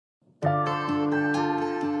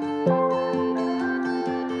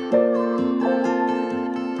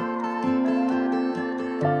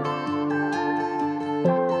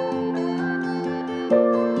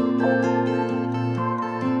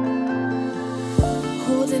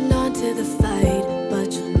holding on to the fight,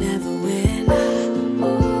 but you'll never win.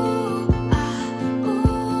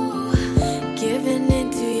 Giving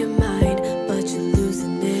into your mind, but you're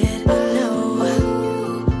losing it. No.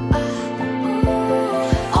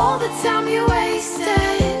 All the time you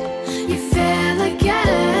wasted, you fail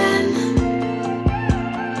again.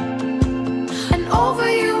 And over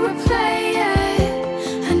you replay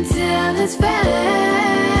it until it's vain.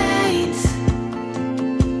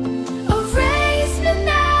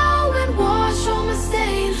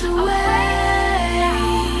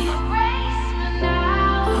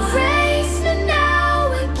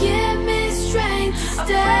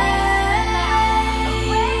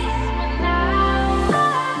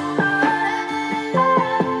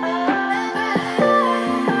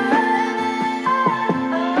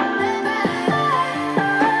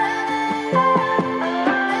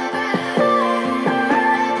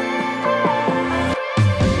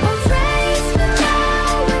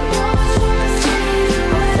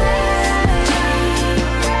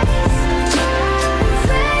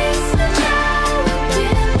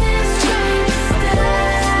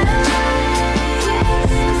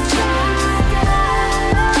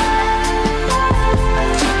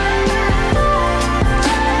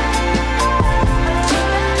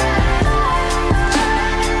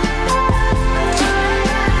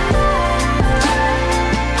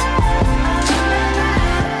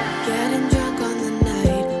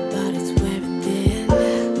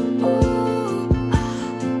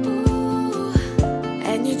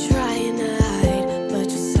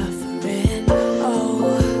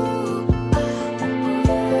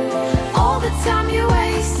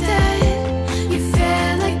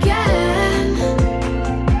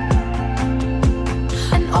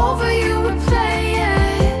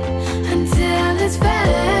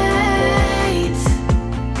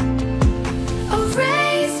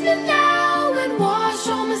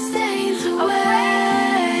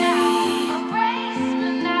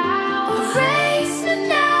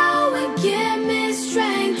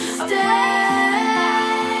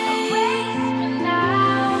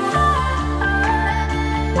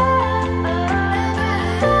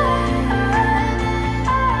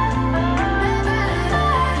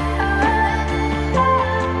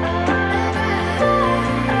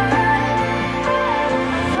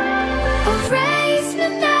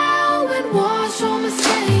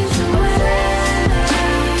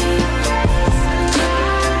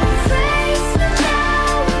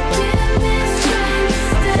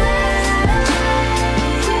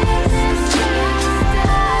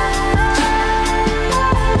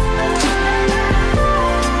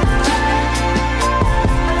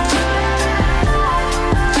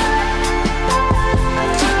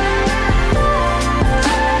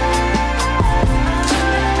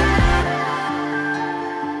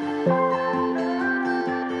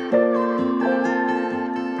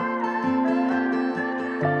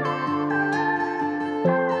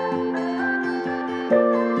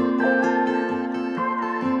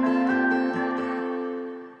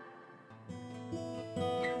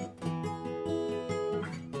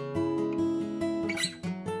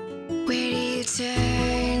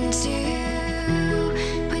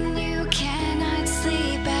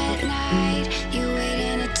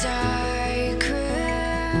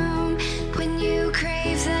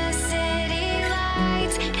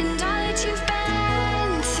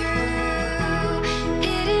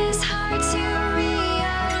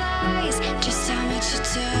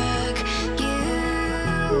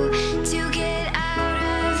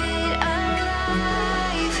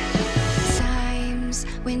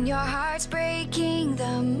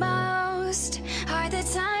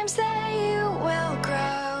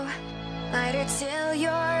 Till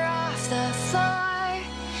you're off the floor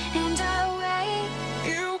and away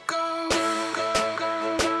you go.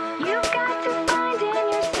 You've got to find in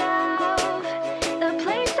yourself the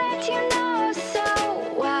place that you know so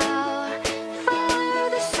well. Follow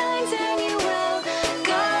the signs and you will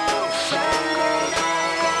go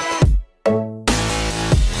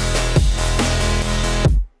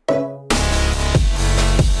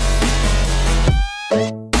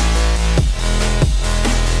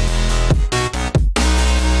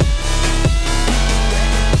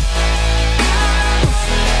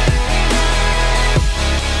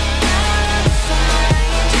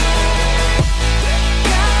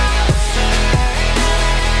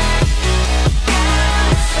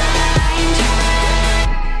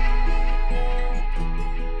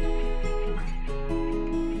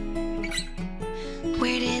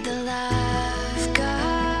Where did the love go?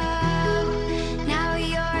 Now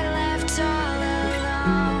you're left all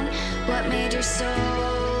alone. What made your soul